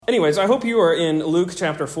Anyways, I hope you are in Luke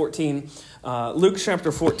chapter 14. Luke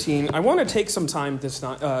chapter 14. I want to take some time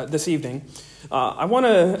this evening.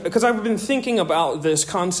 Because I've been thinking about this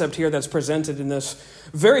concept here that's presented in this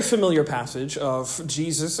very familiar passage of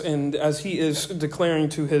Jesus, and as he is declaring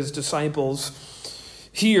to his disciples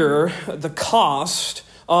here the cost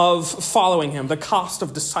of following him, the cost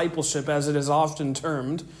of discipleship, as it is often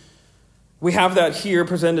termed. We have that here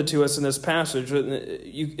presented to us in this passage.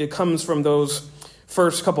 It comes from those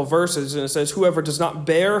first couple verses, and it says, "Whoever does not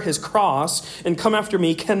bear his cross and come after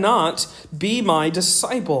me cannot be my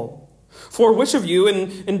disciple. For which of you,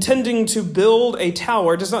 in intending to build a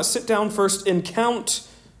tower, does not sit down first and count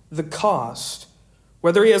the cost,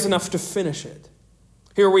 whether he has enough to finish it?"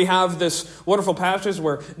 Here we have this wonderful passage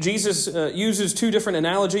where Jesus uses two different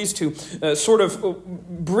analogies to sort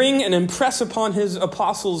of bring and impress upon his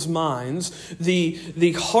apostles' minds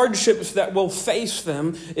the hardships that will face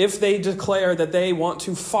them if they declare that they want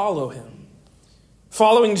to follow him.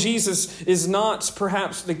 Following Jesus is not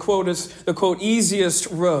perhaps the quote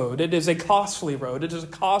easiest road. It is a costly road. It is a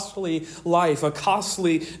costly life, a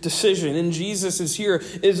costly decision. And Jesus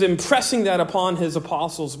is impressing that upon his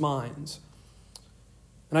apostles' minds.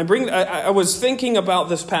 And I was thinking about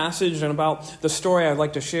this passage and about the story I'd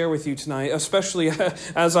like to share with you tonight, especially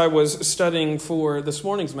as I was studying for this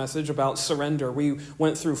morning's message about surrender. We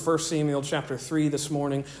went through 1 Samuel chapter 3 this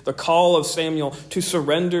morning, the call of Samuel to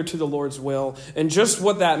surrender to the Lord's will, and just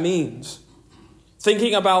what that means.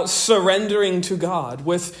 Thinking about surrendering to God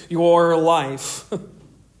with your life.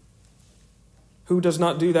 Who does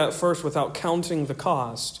not do that first without counting the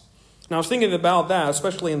cost? Now, I was thinking about that,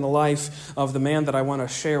 especially in the life of the man that I want to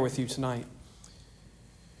share with you tonight.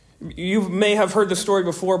 You may have heard the story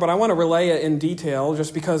before, but I want to relay it in detail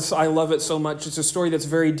just because I love it so much. It's a story that's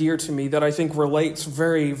very dear to me that I think relates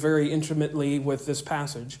very, very intimately with this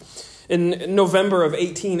passage. In November of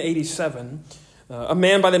 1887, a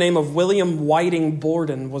man by the name of William Whiting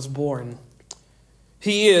Borden was born.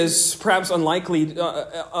 He is perhaps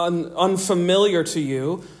unfamiliar to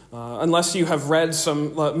you, unless you have read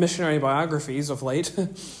some missionary biographies of late.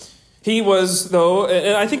 He was, though,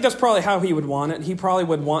 and I think that's probably how he would want it. He probably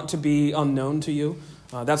would want to be unknown to you.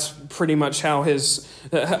 That's pretty much how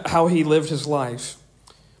he lived his life.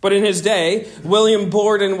 But in his day, William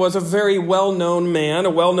Borden was a very well-known man, a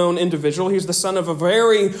well-known individual. He's the son of a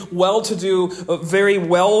very well-to-do, very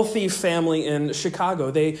wealthy family in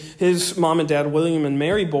Chicago. His mom and dad, William and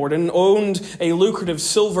Mary Borden, owned a lucrative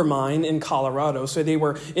silver mine in Colorado. So they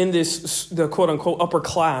were in the quote-unquote upper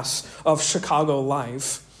class of Chicago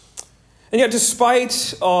life. And yet,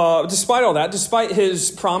 despite all that, despite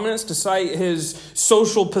his prominence, despite his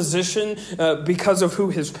social position, because of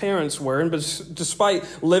who his parents were, and despite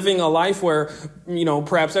living a life where,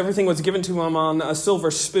 perhaps everything was given to him on a silver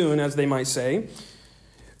spoon, as they might say,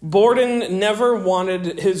 Borden never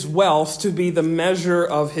wanted his wealth to be the measure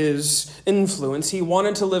of his influence. He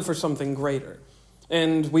wanted to live for something greater.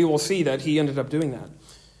 And we will see that he ended up doing that.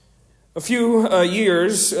 A few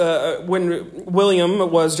years when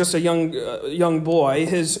William was just a young boy,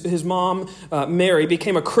 his mom, Mary,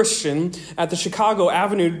 became a Christian at the Chicago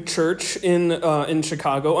Avenue Church in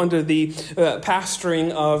Chicago under the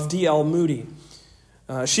pastoring of D.L. Moody.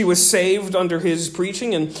 She was saved under his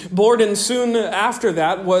preaching, and Borden soon after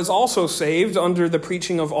that was also saved under the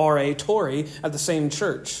preaching of R.A. Torrey at the same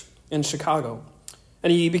church in Chicago.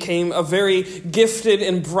 And he became a very gifted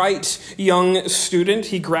and bright young student.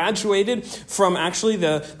 He graduated from actually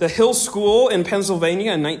the Hill School in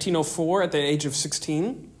Pennsylvania in 1904 at the age of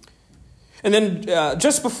 16. And then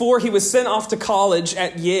just before he was sent off to college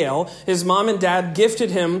at Yale, his mom and dad gifted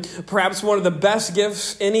him perhaps one of the best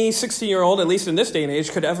gifts any 16-year-old, at least in this day and age,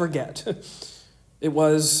 could ever get. It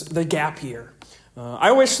was the gap year.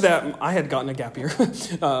 I wish that I had gotten a gap year.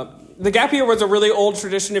 The gap year was a really old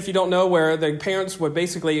tradition, if you don't know, where the parents would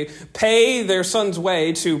basically pay their son's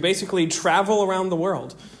way to basically travel around the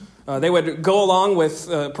world. They would go along with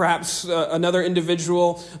perhaps another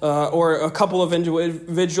individual or a couple of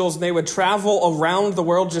individuals, and they would travel around the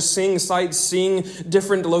world just seeing sights, seeing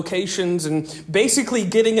different locations, and basically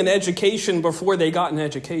getting an education before they got an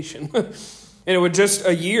education. And it was just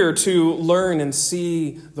a year to learn and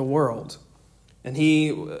see the world.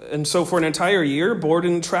 And so for an entire year,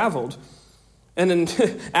 Borden traveled. And then,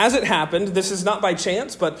 as it happened, this is not by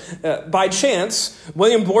chance, but by chance,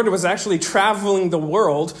 William Borden was actually traveling the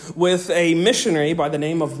world with a missionary by the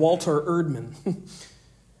name of Walter Erdman.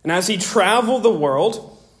 And as he traveled the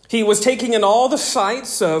world, he was taking in all the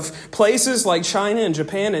sights of places like China and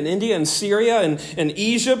Japan and India and Syria and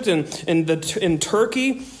Egypt and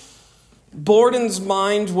Turkey. Borden's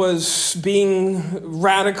mind was being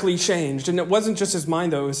radically changed. And it wasn't just his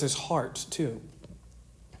mind, though, it was his heart, too.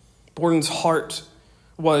 Borden's heart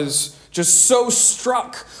was just so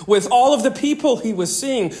struck with all of the people he was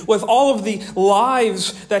seeing, with all of the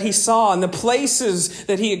lives that he saw and the places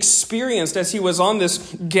that he experienced as he was on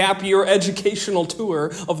this gap year educational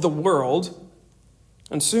tour of the world.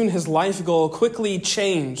 And soon his life goal quickly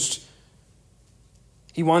changed.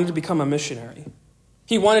 He wanted to become a missionary.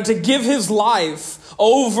 He wanted to give his life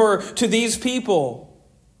over to these people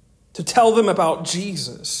to tell them about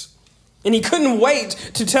Jesus. And he couldn't wait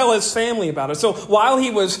to tell his family about it. So while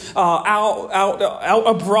he was out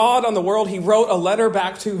abroad on the world, he wrote a letter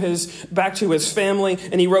back to his family,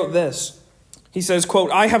 and he wrote this. He says,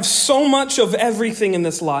 quote, "I have so much of everything in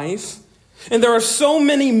this life, and there are so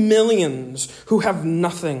many millions who have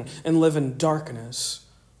nothing and live in darkness."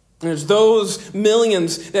 And it's those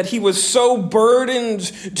millions that he was so burdened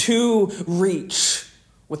to reach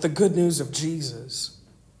with the good news of Jesus.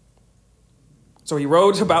 So he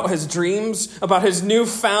wrote about his dreams, about his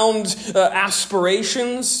newfound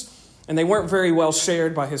aspirations, and they weren't very well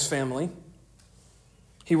shared by his family.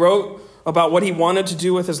 He wrote about what he wanted to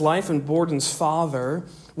do with his life, and Borden's father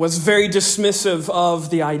was very dismissive of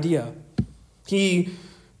the idea. He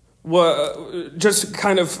just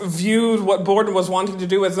kind of viewed what Borden was wanting to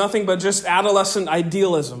do as nothing but just adolescent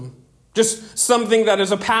idealism. Just something that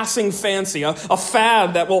is a passing fancy, a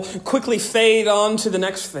fad that will quickly fade on to the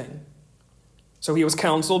next thing. So he was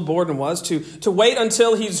counseled, Borden was, to wait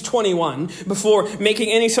until he's 21 before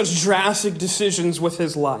making any such drastic decisions with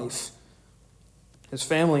his life. His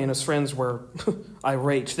family and his friends were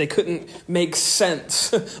irate. They couldn't make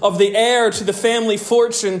sense of the heir to the family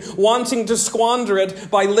fortune wanting to squander it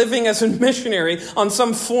by living as a missionary on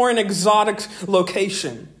some foreign exotic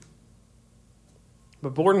location.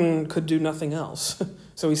 But Borden could do nothing else.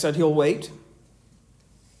 So he said he'll wait.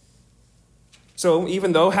 So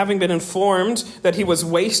even though, having been informed that he was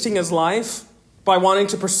wasting his life by wanting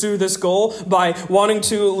to pursue this goal, by wanting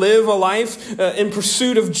to live a life in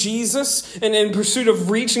pursuit of Jesus and in pursuit of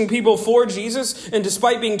reaching people for Jesus, and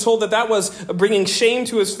despite being told that that was bringing shame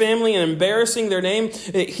to his family and embarrassing their name,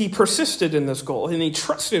 he persisted in this goal, and he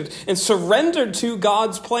trusted and surrendered to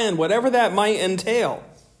God's plan, whatever that might entail.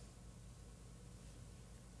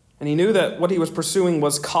 And he knew that what he was pursuing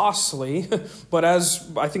was costly, but as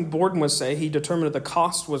I think Borden would say, he determined that the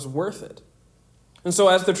cost was worth it. And so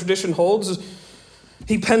as the tradition holds,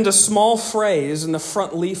 he penned a small phrase in the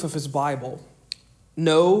front leaf of his Bible,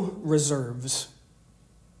 "No reserves."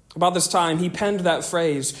 About this time, he penned that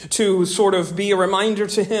phrase to sort of be a reminder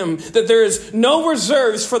to him that there is no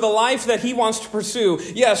reserves for the life that he wants to pursue.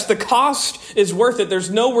 Yes, the cost is worth it. There's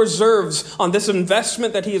no reserves on this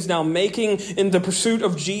investment that he is now making in the pursuit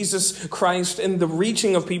of Jesus Christ and the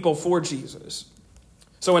reaching of people for Jesus.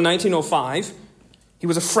 So in 1905, he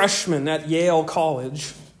was a freshman at Yale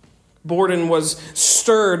College. Borden was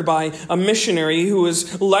stirred by a missionary who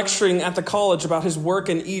was lecturing at the college about his work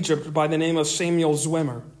in Egypt by the name of Samuel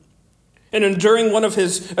Zwemer. And during one of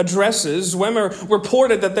his addresses, Zwemer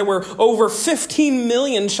reported that there were over 15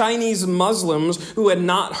 million Chinese Muslims who had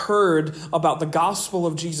not heard about the gospel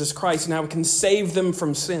of Jesus Christ and how it can save them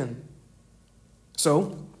from sin.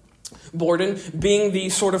 So, Borden, being the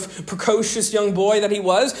sort of precocious young boy that he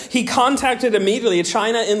was, he contacted immediately a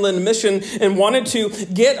China Inland Mission and wanted to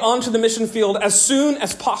get onto the mission field as soon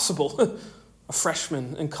as possible. A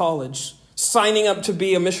freshman in college, signing up to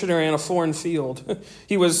be a missionary in a foreign field.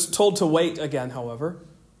 He was told to wait again, however.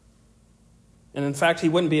 And in fact, he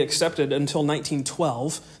wouldn't be accepted until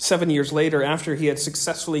 1912, 7 years later, after he had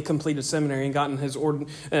successfully completed seminary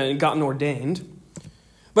and gotten ordained.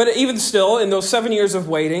 But even still, in those 7 years of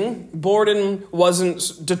waiting, Borden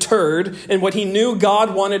wasn't deterred in what he knew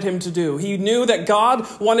God wanted him to do. He knew that God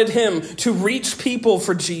wanted him to reach people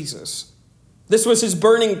for Jesus. This was his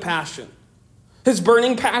burning passion. His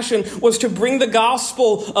burning passion was to bring the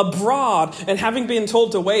gospel abroad. And having been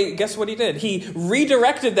told to wait, guess what he did? He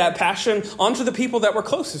redirected that passion onto the people that were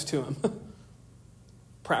closest to him.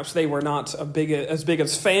 Perhaps they were not as big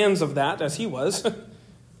as fans of that as he was.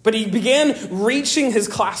 But he began reaching his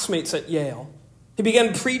classmates at Yale. He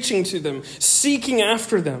began preaching to them, seeking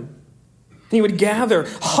after them. He would gather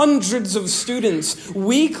hundreds of students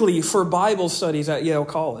weekly for Bible studies at Yale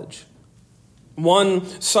College.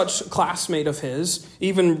 One such classmate of his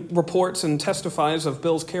even reports and testifies of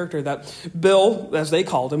Bill's character that Bill, as they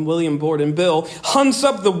called him, William Borden, Bill, hunts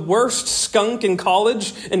up the worst skunk in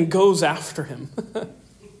college and goes after him.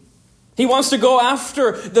 He wants to go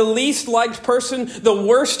after the least liked person, the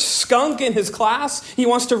worst skunk in his class. He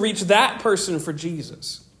wants to reach that person for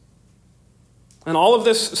Jesus. And all of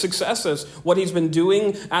this successes, what he's been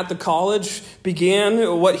doing at the college, began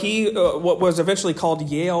what was eventually called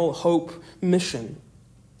Yale Hope Mission,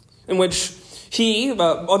 in which he,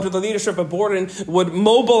 under the leadership of Borden, would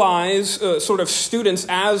mobilize sort of students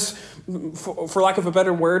as, for lack of a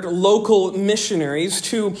better word, local missionaries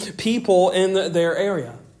to people in their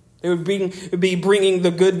area. They would be bringing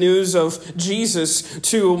the good news of Jesus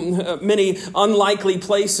to many unlikely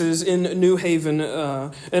places in New Haven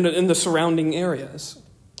and in the surrounding areas.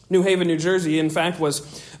 New Haven, New Jersey, in fact,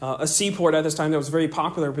 was a seaport at this time that was very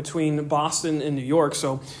popular between Boston and New York.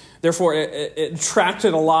 So, therefore, it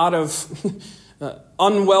attracted a lot of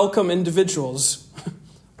unwelcome individuals,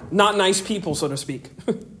 not nice people, so to speak.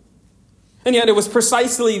 And yet it was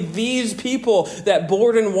precisely these people that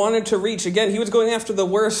Borden wanted to reach. Again, he was going after the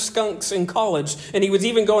worst skunks in college, and he was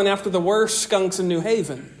even going after the worst skunks in New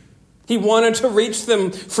Haven. He wanted to reach them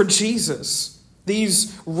for Jesus,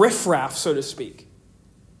 these riffraff, so to speak.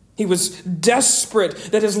 He was desperate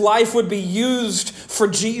that his life would be used for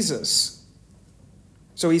Jesus.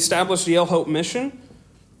 So he established the Yale Hope Mission,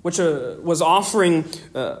 which was offering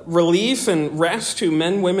relief and rest to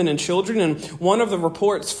men, women, and children. And one of the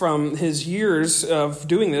reports from his years of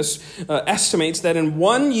doing this estimates that in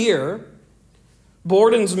 1 year,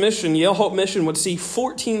 Borden's mission, Yale Hope Mission, would see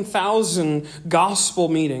 14,000 gospel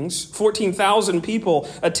meetings, 14,000 people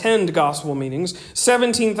attend gospel meetings,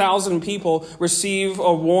 17,000 people receive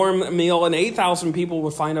a warm meal, and 8,000 people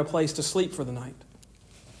would find a place to sleep for the night.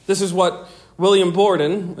 This is what William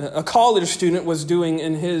Borden, a college student, was doing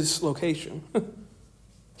in his location.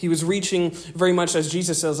 He was reaching, very much as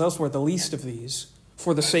Jesus says elsewhere, the least of these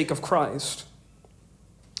for the sake of Christ.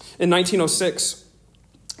 In 1906,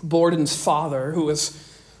 Borden's father, who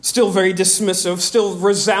was still very dismissive, still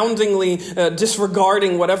resoundingly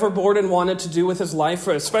disregarding whatever Borden wanted to do with his life,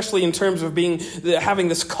 especially in terms of having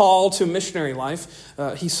this call to missionary life,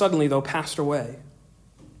 he suddenly, though, passed away.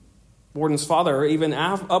 Borden's father, even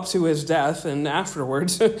up to his death and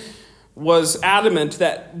afterwards, was adamant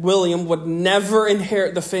that William would never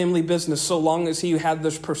inherit the family business so long as he had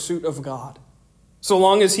this pursuit of God. So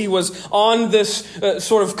long as he was on this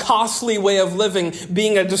sort of costly way of living,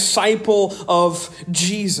 being a disciple of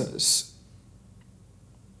Jesus.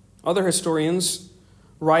 Other historians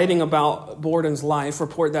writing about Borden's life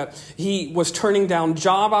report that he was turning down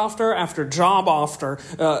job after job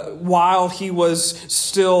while he was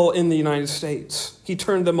still in the United States. He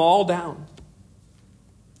turned them all down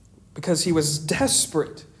because he was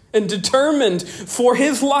desperate and determined for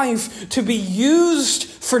his life to be used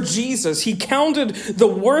for Jesus. He counted the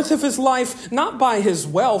worth of his life not by his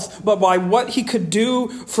wealth, but by what he could do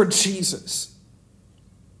for Jesus.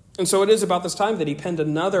 And so it is about this time that he penned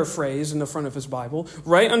another phrase in the front of his Bible.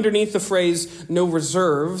 Right underneath the phrase, no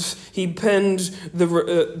reserves, he penned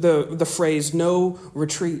the phrase, no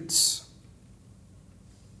retreats.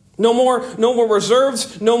 No more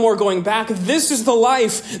reserves, no more going back. This is the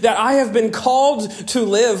life that I have been called to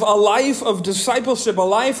live, a life of discipleship, a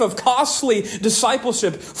life of costly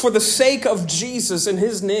discipleship for the sake of Jesus in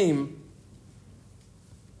his name.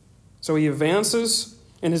 So he advances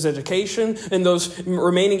in his education in those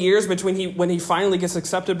remaining years when he finally gets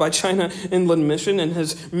accepted by China Inland Mission, and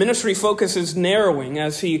his ministry focus is narrowing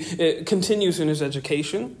as he continues in his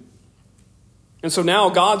education. And so now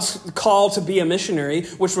God's call to be a missionary,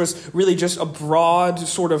 which was really just a broad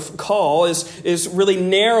sort of call, is really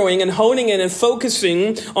narrowing and honing in and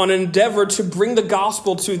focusing on an endeavor to bring the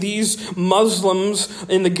gospel to these Muslims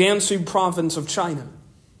in the Gansu province of China.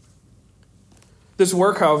 This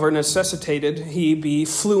work, however, necessitated he be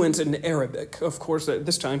fluent in Arabic. Of course, at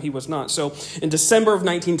this time he was not. So in December of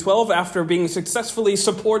 1912, after being successfully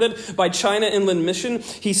supported by China Inland Mission,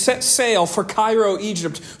 he set sail for Cairo,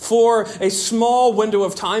 Egypt, for a small window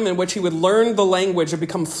of time in which he would learn the language and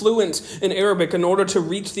become fluent in Arabic in order to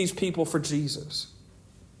reach these people for Jesus.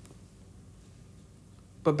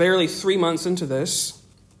 But barely 3 months into this,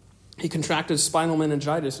 he contracted spinal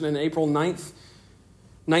meningitis, and on April 9th,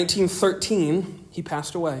 1913, he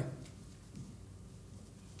passed away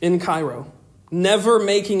in Cairo, never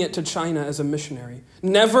making it to China as a missionary,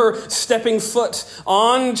 never stepping foot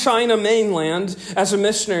on China mainland as a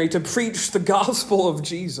missionary to preach the gospel of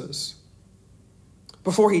Jesus.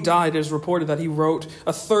 Before he died, it is reported that he wrote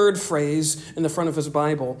a third phrase in the front of his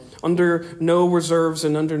Bible. Under no reserves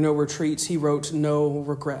and under no retreats, he wrote no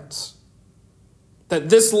regrets. That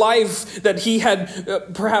this life that he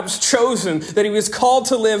had perhaps chosen, that he was called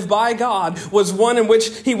to live by God, was one in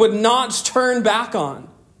which he would not turn back on.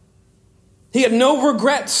 He had no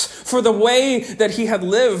regrets for the way that he had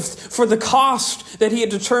lived, for the cost that he had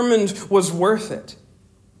determined was worth it.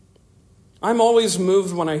 I'm always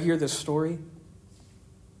moved when I hear this story.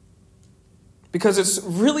 because it's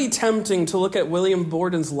really tempting to look at William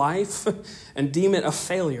Borden's life and deem it a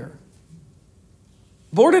failure.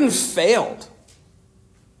 Borden failed.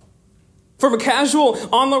 From a casual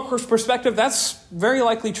onlooker's perspective, that's very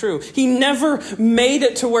likely true. He never made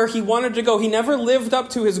it to where he wanted to go. He never lived up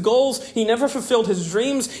to his goals. He never fulfilled his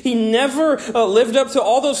dreams. He never lived up to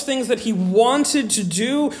all those things that he wanted to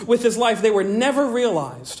do with his life. They were never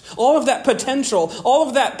realized. All of that potential, all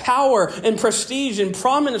of that power and prestige and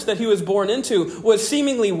prominence that he was born into was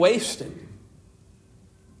seemingly wasted.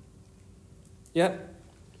 Yet,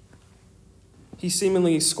 he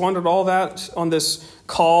seemingly squandered all that on this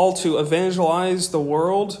call to evangelize the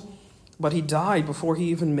world, but he died before he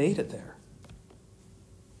even made it there.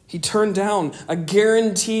 He turned down a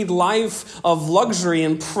guaranteed life of luxury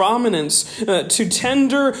and prominence to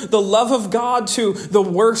tender the love of God to the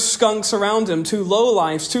worst skunks around him, to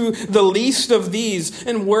lowlifes, to the least of these,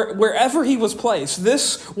 and wherever he was placed.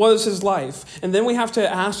 This was his life. And then we have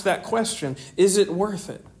to ask that question, is it worth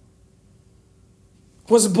it?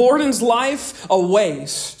 Was Borden's life a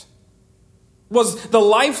waste? Was the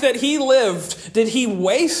life that he lived, did he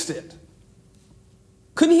waste it?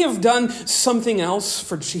 Couldn't he have done something else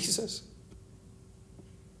for Jesus?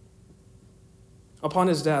 Upon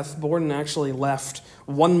his death, Borden actually left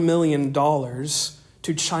 $1 million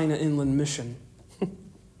to China Inland Mission.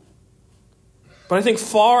 But I think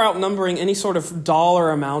far outnumbering any sort of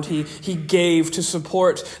dollar amount he gave to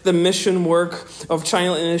support the mission work of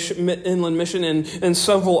China Inland Mission and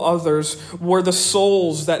several others were the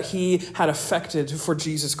souls that he had affected for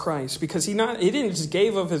Jesus Christ. Because he didn't just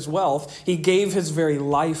give of his wealth, he gave his very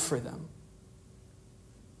life for them.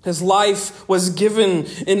 His life was given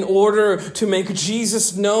in order to make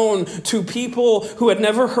Jesus known to people who had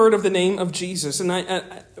never heard of the name of Jesus.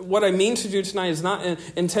 And what I mean to do tonight is not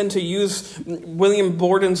intend to use William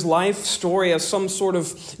Borden's life story as some sort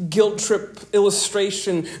of guilt trip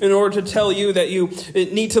illustration in order to tell you that you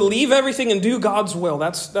need to leave everything and do God's will.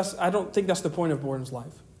 I don't think that's the point of Borden's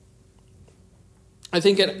life. I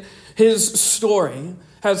think his story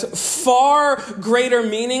has far greater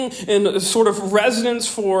meaning and sort of resonance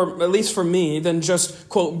for, at least for me, than just,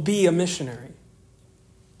 quote, be a missionary.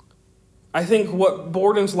 I think what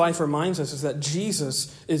Borden's life reminds us is that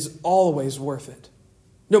Jesus is always worth it.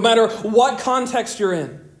 No matter what context you're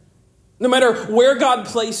in, no matter where God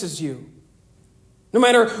places you, no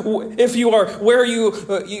matter if you are where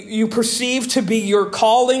you perceive to be your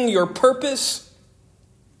calling, your purpose,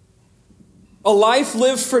 a life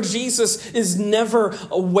lived for Jesus is never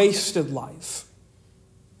a wasted life.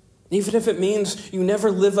 Even if it means you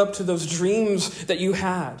never live up to those dreams that you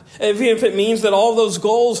had. Even if it means that all those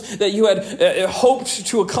goals that you had hoped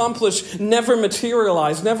to accomplish never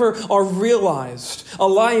materialized, never are realized. A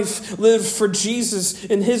life lived for Jesus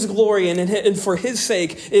in his glory and for his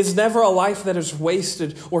sake is never a life that is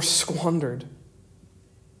wasted or squandered.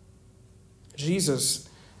 Jesus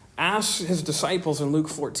asks his disciples in Luke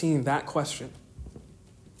 14 that question.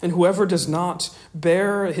 And whoever does not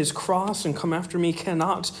bear his cross and come after me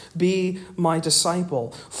cannot be my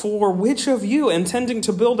disciple. For which of you, intending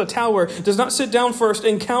to build a tower, does not sit down first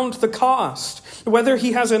and count the cost, whether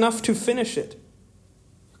he has enough to finish it?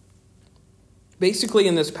 Basically,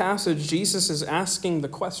 in this passage, Jesus is asking the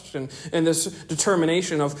question and this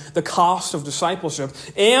determination of the cost of discipleship.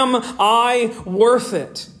 Am I worth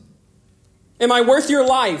it? Am I worth your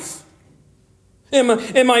life?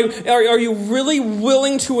 Are you really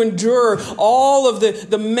willing to endure all of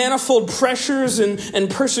the manifold pressures and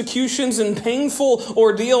persecutions and painful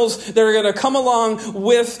ordeals that are going to come along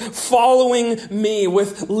with following me,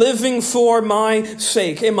 with living for my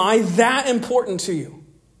sake? Am I that important to you?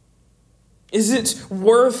 Is it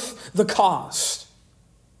worth the cost?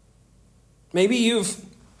 Maybe you've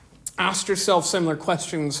asked yourself similar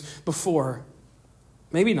questions before.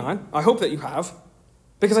 Maybe not. I hope that you have.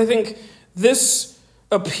 Because I think this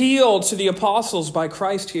appeal to the apostles by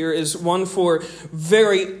Christ here is one for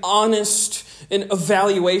very honest an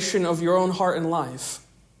evaluation of your own heart and life.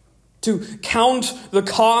 To count the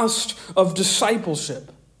cost of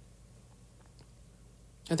discipleship.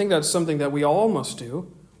 I think that's something that we all must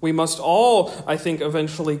do. We must all, I think,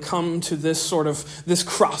 eventually come to this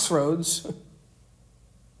crossroads. And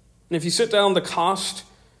if you sit down to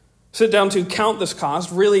count this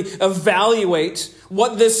cost, really evaluate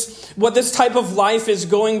what this type of life is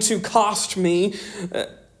going to cost me,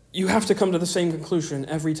 you have to come to the same conclusion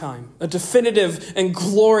every time. A definitive and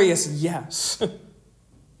glorious yes.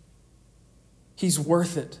 He's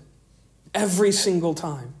worth it. Every single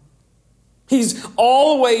time. He's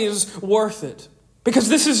always worth it. Because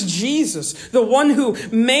this is Jesus, the one who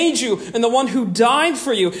made you and the one who died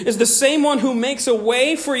for you is the same one who makes a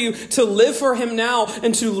way for you to live for him now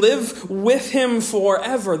and to live with him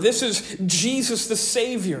forever. This is Jesus the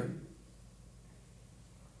Savior.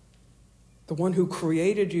 The one who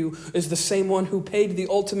created you is the same one who paid the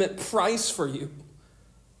ultimate price for you.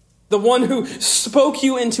 The one who spoke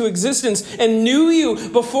you into existence and knew you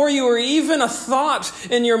before you were even a thought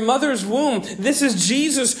in your mother's womb. This is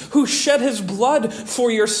Jesus who shed his blood for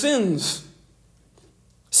your sins.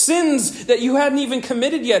 Sins that you hadn't even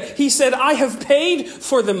committed yet. He said, I have paid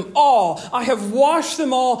for them all. I have washed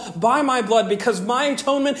them all by my blood because my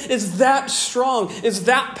atonement is that strong, is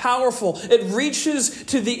that powerful. It reaches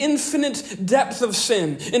to the infinite depth of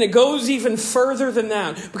sin. And it goes even further than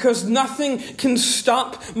that because nothing can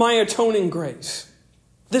stop my atoning grace.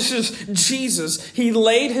 This is Jesus. He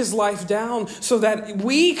laid his life down so that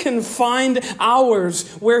we can find ours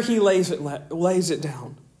where he lays it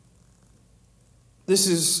down. This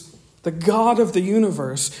is the God of the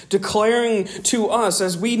universe declaring to us,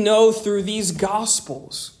 as we know through these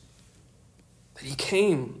Gospels, that he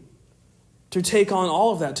came to take on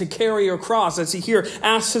all of that, to carry a cross, as he here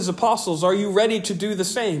asks his apostles, are you ready to do the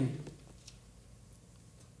same?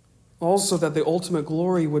 Also that the ultimate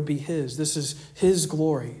glory would be his. This is his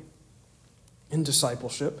glory in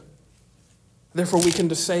discipleship. Therefore, we can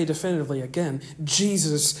just say definitively again,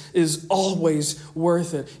 Jesus is always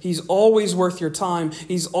worth it. He's always worth your time.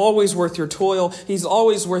 He's always worth your toil. He's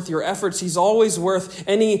always worth your efforts. He's always worth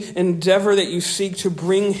any endeavor that you seek to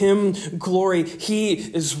bring him glory. He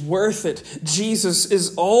is worth it. Jesus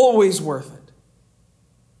is always worth it.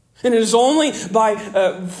 And it is only by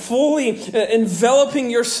fully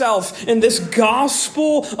enveloping yourself in this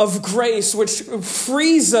gospel of grace, which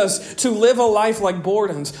frees us to live a life like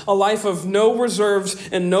Borden's, a life of no reserves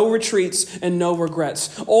and no retreats and no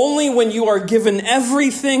regrets. Only when you are given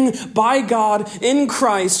everything by God in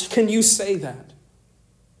Christ can you say that.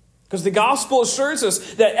 Because the gospel assures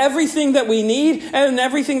us that everything that we need and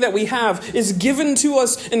everything that we have is given to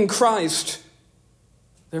us in Christ.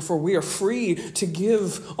 Therefore, we are free to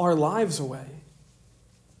give our lives away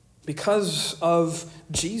because of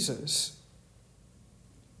Jesus.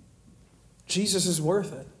 Jesus is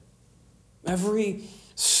worth it. Every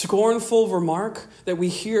scornful remark that we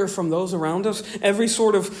hear from those around us, every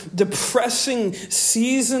sort of depressing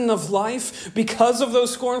season of life because of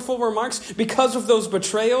those scornful remarks, because of those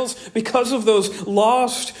betrayals, because of those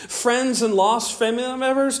lost friends and lost family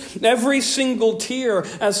members, every single tear,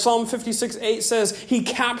 as Psalm 56:8 says, he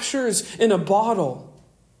captures in a bottle.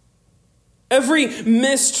 Every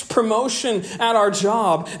missed promotion at our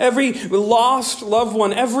job, every lost loved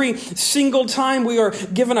one, every single time we are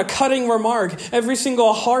given a cutting remark, every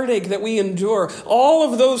single heartache that we endure, all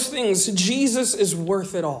of those things, Jesus is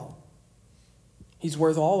worth it all. He's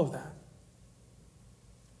worth all of that.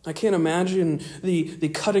 I can't imagine the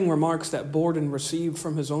cutting remarks that Borden received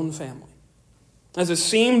from his own family, as it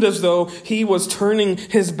seemed as though he was turning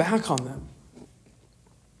his back on them.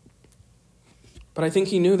 But I think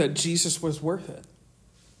he knew that Jesus was worth it.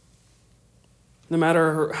 No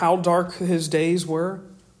matter how dark his days were,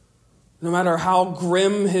 no matter how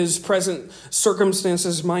grim his present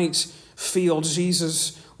circumstances might feel,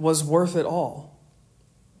 Jesus was worth it all.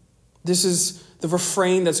 This is the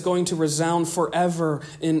refrain that's going to resound forever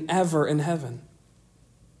and ever in heaven.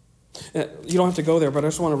 You don't have to go there, but I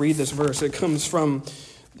just want to read this verse. It comes from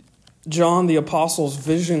John the Apostle's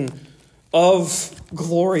vision of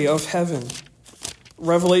glory of heaven.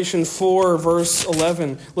 Revelation 4, verse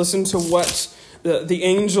 11. Listen to what the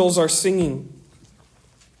angels are singing.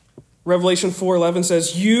 Revelation 4:11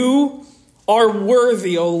 says, "You are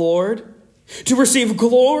worthy, O Lord, to receive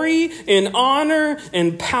glory and honor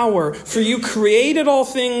and power, for you created all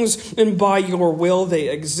things, and by your will they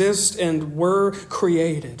exist and were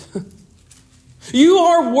created." You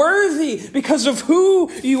are worthy because of who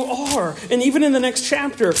you are. And even in the next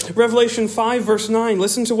chapter, Revelation 5, verse 9,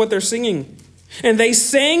 listen to what they're singing. And they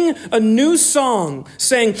sang a new song,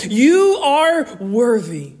 saying, "You are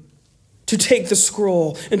worthy to take the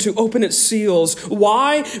scroll and to open its seals.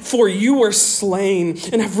 Why? For you were slain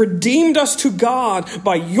and have redeemed us to God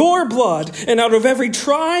by your blood and out of every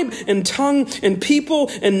tribe and tongue and people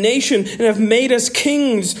and nation, and have made us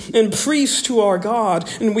kings and priests to our God,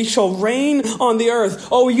 and we shall reign on the earth."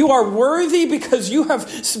 Oh, you are worthy because you have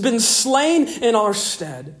been slain in our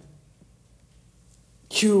stead.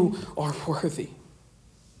 You are worthy.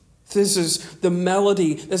 This is the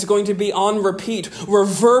melody that's going to be on repeat,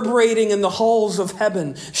 reverberating in the halls of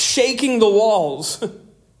heaven, shaking the walls.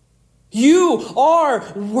 You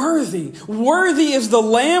are worthy. Worthy is the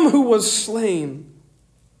Lamb who was slain.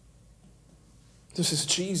 This is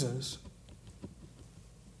Jesus,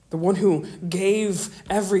 the one who gave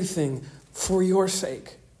everything for your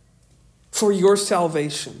sake, for your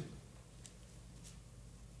salvation.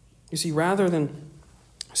 You see, rather than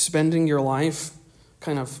spending your life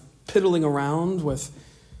kind of piddling around with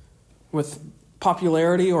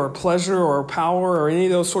popularity or pleasure or power or any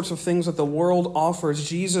of those sorts of things that the world offers,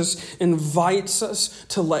 Jesus invites us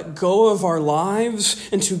to let go of our lives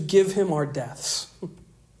and to give him our deaths.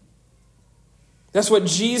 That's what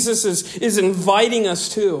Jesus is inviting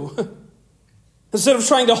us to. Instead of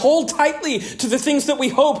trying to hold tightly to the things that we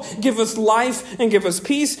hope give us life and give us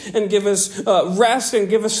peace and give us rest and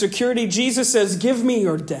give us security, Jesus says, give me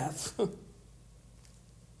your death.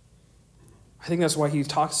 I think that's why he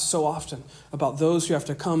talks so often about those who have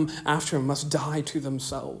to come after him must die to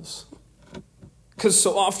themselves. Because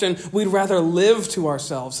so often we'd rather live to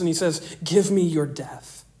ourselves. And he says, give me your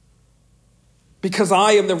death. Because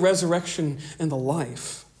I am the resurrection and the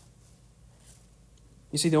life.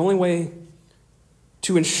 You see, the only way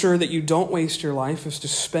to ensure that you don't waste your life is to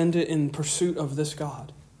spend it in pursuit of this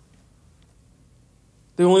God.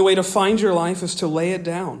 The only way to find your life is to lay it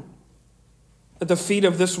down at the feet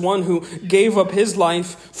of this one who gave up his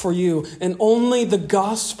life for you. And only the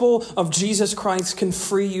gospel of Jesus Christ can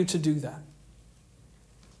free you to do that.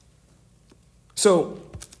 So,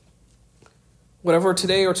 whatever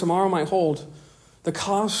today or tomorrow might hold, the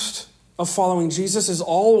cost of following Jesus is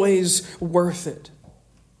always worth it.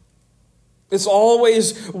 It's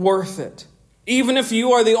always worth it. Even if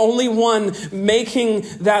you are the only one making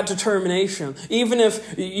that determination, even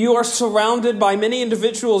if you are surrounded by many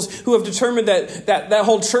individuals who have determined that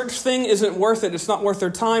whole church thing isn't worth it, it's not worth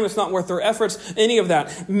their time, it's not worth their efforts, any of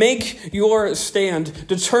that. Make your stand.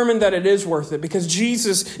 Determine that it is worth it, because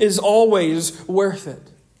Jesus is always worth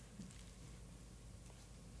it.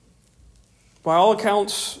 By all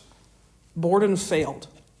accounts, Borden failed.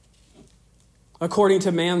 According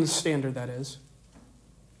to man's standard, that is.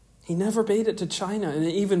 He never made it to China and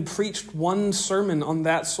even preached one sermon on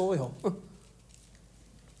that soil.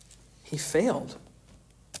 He failed.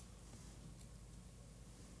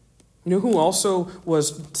 You know who also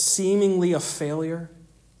was seemingly a failure?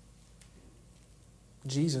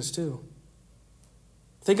 Jesus, too.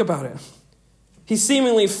 Think about it. He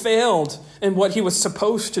seemingly failed in what he was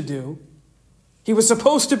supposed to do. He was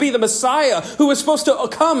supposed to be the Messiah who was supposed to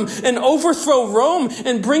come and overthrow Rome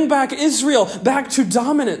and bring back Israel back to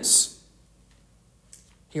dominance.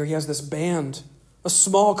 Here he has this band, a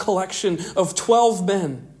small collection of 12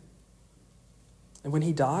 men. And when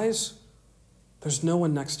he dies, there's no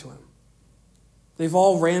one next to him. They've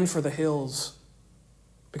all ran for the hills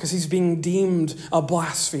because he's being deemed a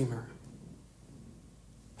blasphemer.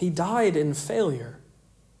 He died in failure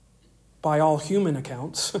by all human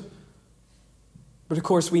accounts. But of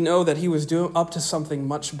course, we know that he was up to something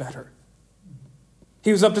much better.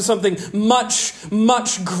 He was up to something much,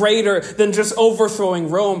 much greater than just overthrowing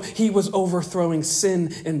Rome. He was overthrowing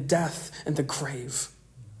sin and death and the grave.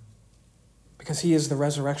 Because he is the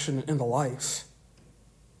resurrection and the life.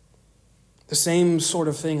 The same sort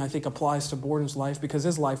of thing, I think, applies to Borden's life, because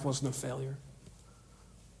his life wasn't a failure.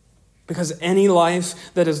 Because any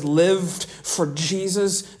life that is lived for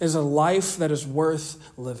Jesus is a life that is worth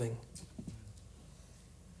living.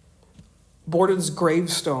 Borden's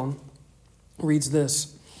gravestone reads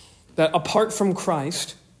this, that apart from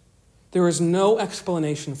Christ, there is no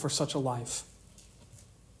explanation for such a life.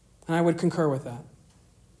 And I would concur with that.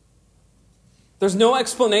 There's no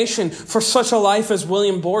explanation for such a life as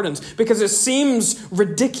William Borden's, because it seems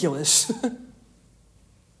ridiculous. And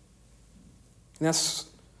that's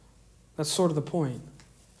sort of the point.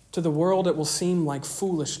 To the world, it will seem like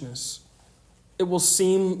foolishness. It will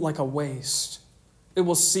seem like a waste. It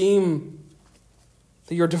will seem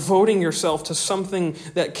that you're devoting yourself to something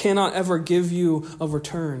that cannot ever give you a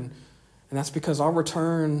return. And that's because our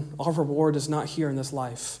return, our reward is not here in this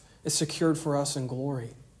life. It's secured for us in glory.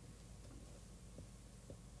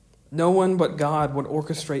 No one but God would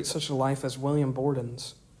orchestrate such a life as William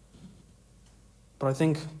Borden's. But I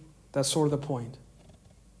think that's sort of the point.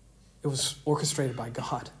 It was orchestrated by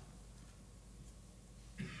God.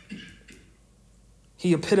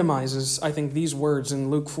 He epitomizes, I think, these words in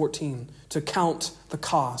Luke 14, to count the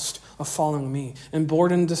cost of following me. And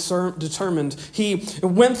Borden determined, he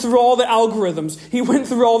went through all the algorithms, he went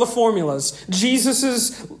through all the formulas. Jesus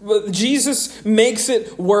makes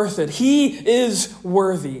it worth it. He is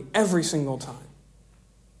worthy every single time.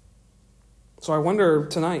 So I wonder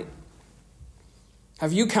tonight,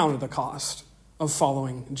 have you counted the cost of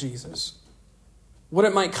following Jesus? What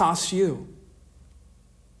it might cost you?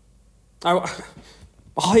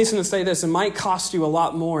 I'll hasten to say this, it might cost you a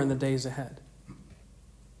lot more in the days ahead.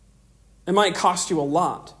 It might cost you a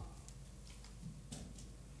lot.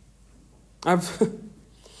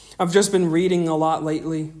 I've just been reading a lot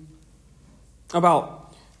lately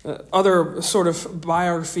about other sort of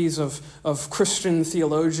biographies of Christian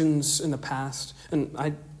theologians in the past.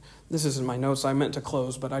 And this is in my notes. I meant to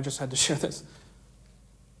close, but I just had to share this.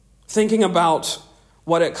 Thinking about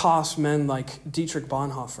what it cost men like Dietrich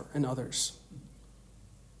Bonhoeffer and others,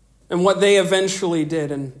 and what they eventually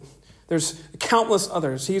did. And there's countless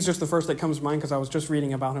others. He's just the first that comes to mind because I was just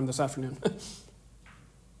reading about him this afternoon.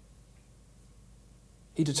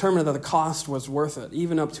 He determined that the cost was worth it,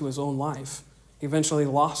 even up to his own life. He eventually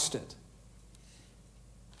lost it.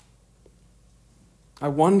 I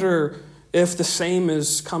wonder if the same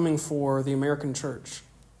is coming for the American church.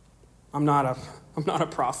 I'm not a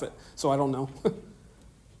prophet, so I don't know.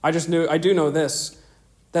 I do know this,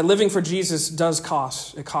 that living for Jesus does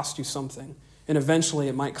cost. It costs you something. And eventually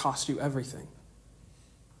it might cost you everything.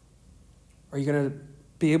 Are you going to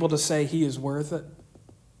be able to say he is worth it?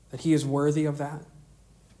 That he is worthy of that?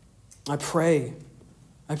 I pray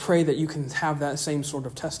that you can have that same sort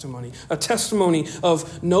of testimony. A testimony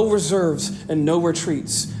of no reserves and no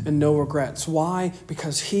retreats and no regrets. Why?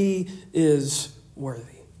 Because he is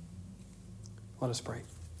worthy. Let us pray.